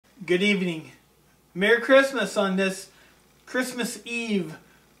Good evening. Merry Christmas on this Christmas Eve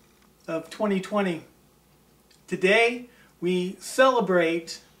of 2020. Today we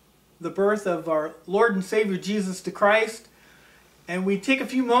celebrate the birth of our Lord and Savior Jesus the Christ, and we take a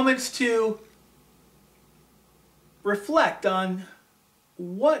few moments to reflect on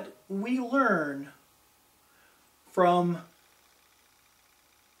what we learn from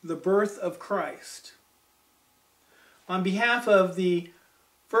the birth of Christ. On behalf of the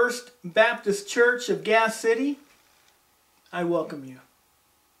First Baptist Church of Gas City, I welcome you.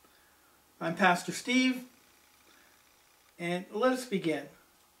 I'm Pastor Steve, and let us begin.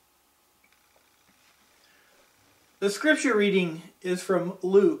 The scripture reading is from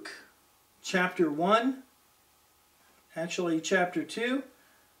Luke chapter 1, actually chapter 2,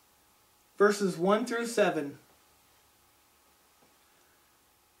 verses 1 through 7.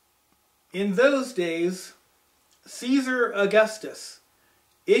 In those days, Caesar Augustus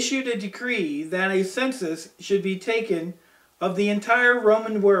issued a decree that a census should be taken of the entire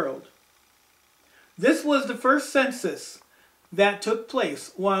Roman world. This was the first census that took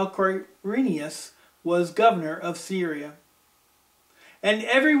place while Quirinius was governor of Syria. And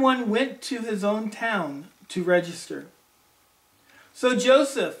everyone went to his own town to register. So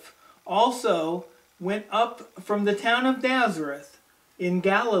Joseph also went up from the town of Nazareth in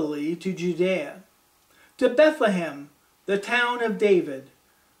Galilee to Judea, to Bethlehem, the town of David,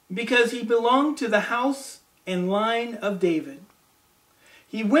 because he belonged to the house and line of David.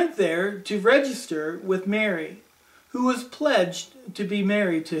 He went there to register with Mary, who was pledged to be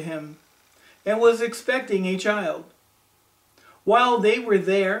married to him, and was expecting a child. While they were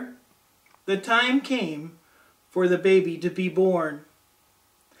there, the time came for the baby to be born,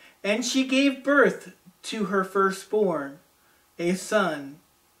 and she gave birth to her firstborn, a son.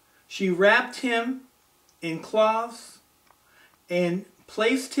 She wrapped him in cloths and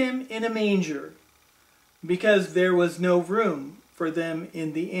placed him in a manger, because there was no room for them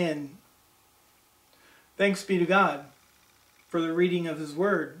in the inn. Thanks be to God for the reading of His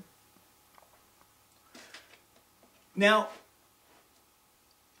Word. Now,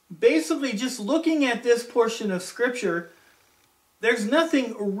 basically just looking at this portion of Scripture, there's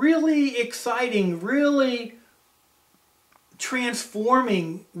nothing really exciting, really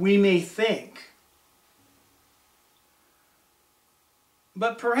transforming, we may think.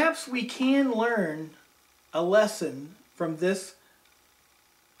 But perhaps we can learn a lesson from this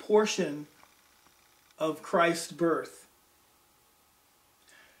portion of Christ's birth.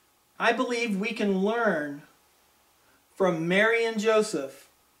 I believe we can learn from Mary and Joseph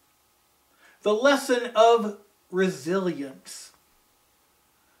the lesson of resilience.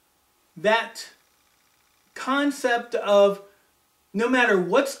 That concept of no matter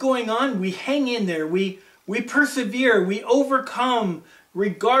what's going on, we hang in there, we persevere, we overcome,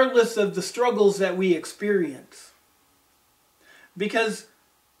 regardless of the struggles that we experience. Because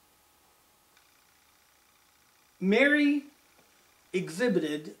Mary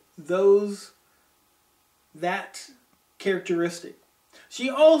exhibited that characteristic. She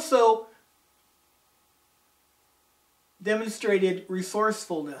also demonstrated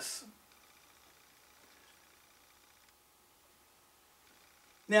resourcefulness.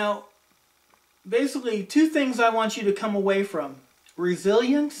 Now, basically, two things I want you to come away from: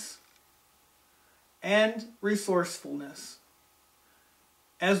 resilience and resourcefulness.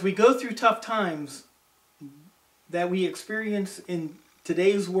 As we go through tough times that we experience in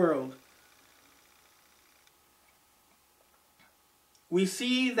today's world, we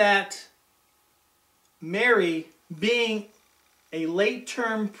see that Mary, being a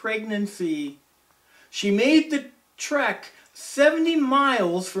late-term pregnancy, she made the trek 70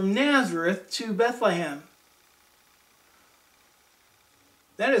 miles from Nazareth to Bethlehem.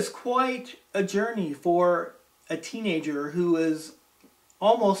 That is quite a journey for a teenager who is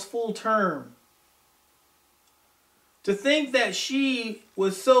almost full term. To think that she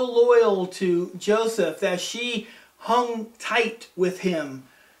was so loyal to Joseph, that she hung tight with him,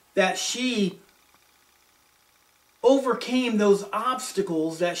 that she overcame those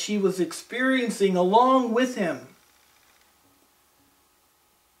obstacles that she was experiencing along with him.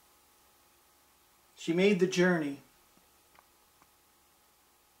 She made the journey.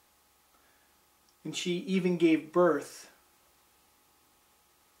 And she even gave birth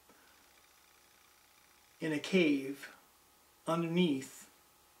in a cave underneath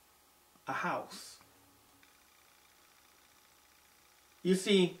a house. You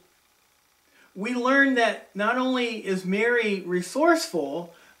see, we learn that not only is Mary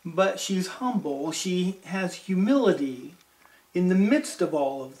resourceful, but she's humble. She has humility in the midst of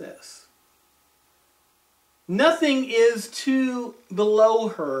all of this. Nothing is too below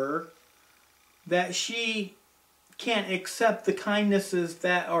her that she can't accept the kindnesses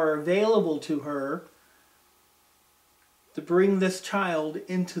that are available to her to bring this child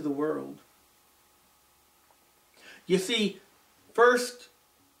into the world. You see, first,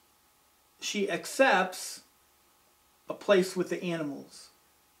 she accepts a place with the animals,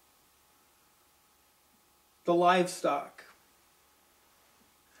 the livestock.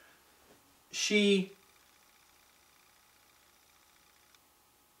 She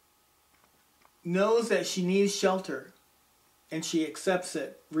knows that she needs shelter, and she accepts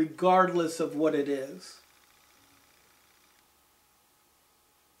it regardless of what it is.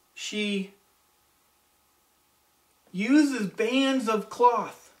 She uses bands of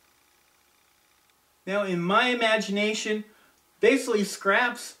cloth. Now, in my imagination, basically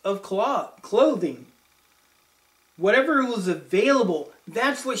scraps of clothing. Whatever was available,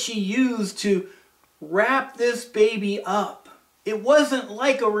 that's what she used to wrap this baby up. It wasn't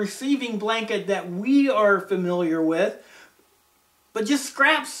like a receiving blanket that we are familiar with, but just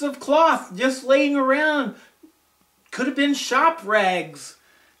scraps of cloth just laying around. Could have been shop rags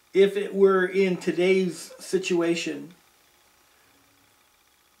if it were in today's situation.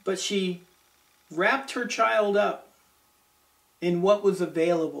 But she wrapped her child up in what was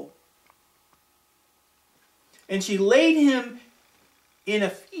available. And she laid him in a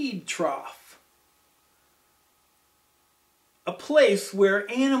feed trough, a place where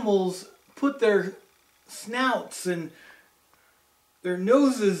animals put their snouts and their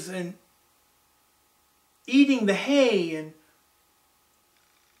noses and eating the hay, and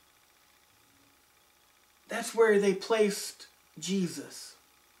that's where they placed Jesus.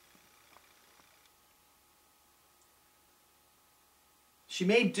 She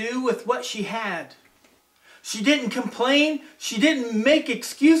made do with what she had. She didn't complain. She didn't make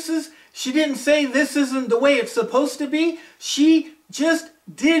excuses. She didn't say this isn't the way it's supposed to be. She just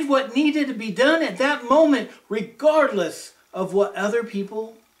did what needed to be done at that moment, regardless of what other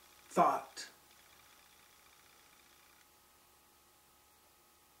people thought.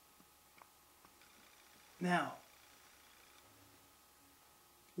 Now,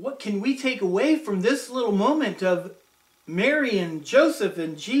 what can we take away from this little moment of Mary and Joseph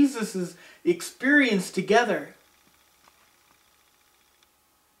and Jesus' experience together?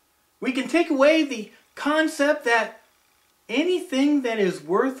 We can take away the concept that anything that is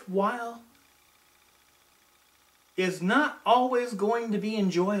worthwhile is not always going to be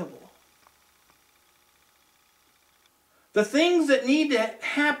enjoyable. The things that need to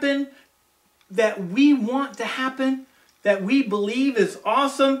happen, that we want to happen, that we believe is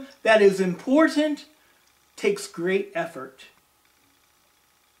awesome, that is important, takes great effort.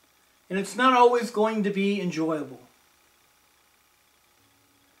 And it's not always going to be enjoyable.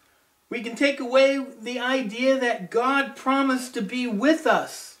 We can take away the idea that God promised to be with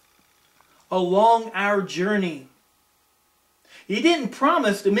us along our journey. He didn't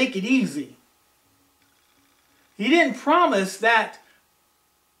promise to make it easy. He didn't promise that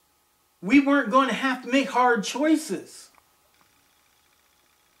we weren't going to have to make hard choices.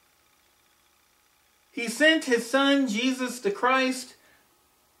 He sent His Son, Jesus the Christ,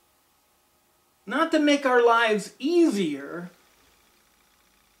 not to make our lives easier,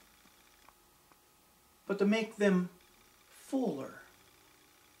 but to make them fuller,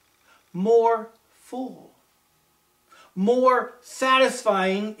 more full, more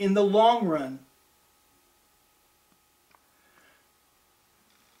satisfying in the long run.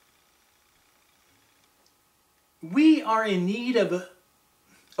 We are in need of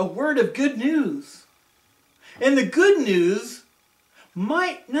a word of good news. And the good news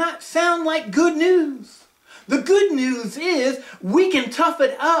might not sound like good news. The good news is we can tough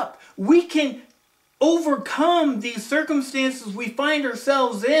it up. We can overcome these circumstances we find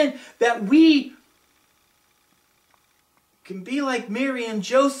ourselves in, that we can be like Mary and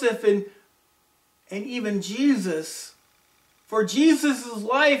Joseph and even Jesus. For Jesus'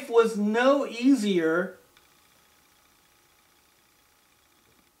 life was no easier.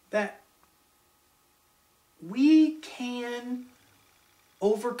 That we can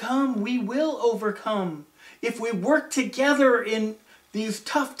overcome. We will overcome. If we work together in these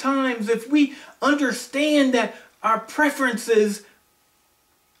tough times, if we understand that our preferences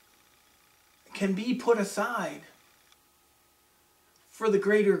can be put aside for the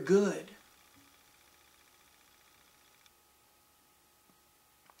greater good.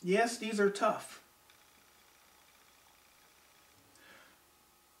 Yes, these are tough.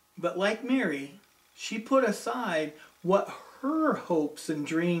 But like Mary, she put aside what her hopes and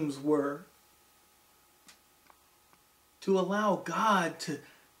dreams were to allow God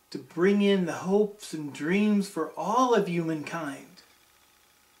to to bring in the hopes and dreams for all of humankind,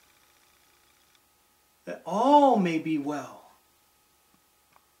 that all may be well.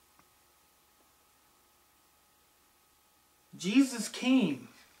 Jesus came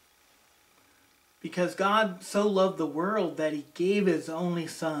because God so loved the world that he gave his only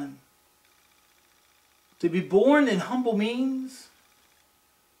Son. To be born in humble means,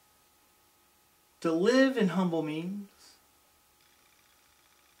 to live in humble means,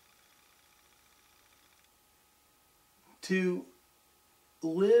 to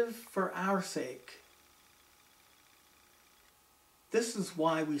live for our sake. This is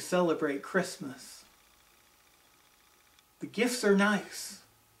why we celebrate Christmas. The gifts are nice.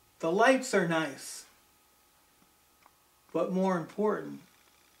 The lights are nice. But more important,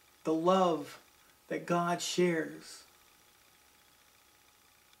 the love that God shares.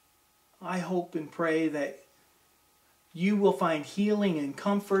 I hope and pray that you will find healing and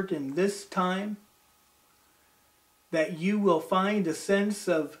comfort in this time, that you will find a sense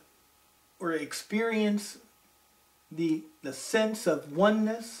of, or experience the sense of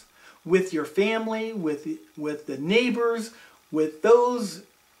oneness with your family, with the neighbors, with those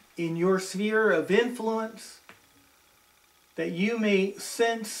in your sphere of influence, that you may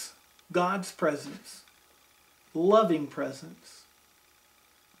sense God's presence, loving presence,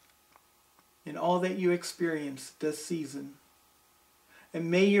 in all that you experience this season. And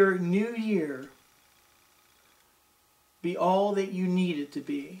may your new year be all that you need it to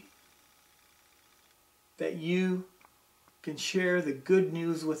be, that you can share the good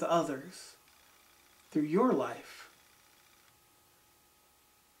news with others through your life.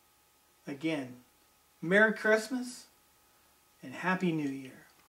 Again, Merry Christmas and Happy New Year.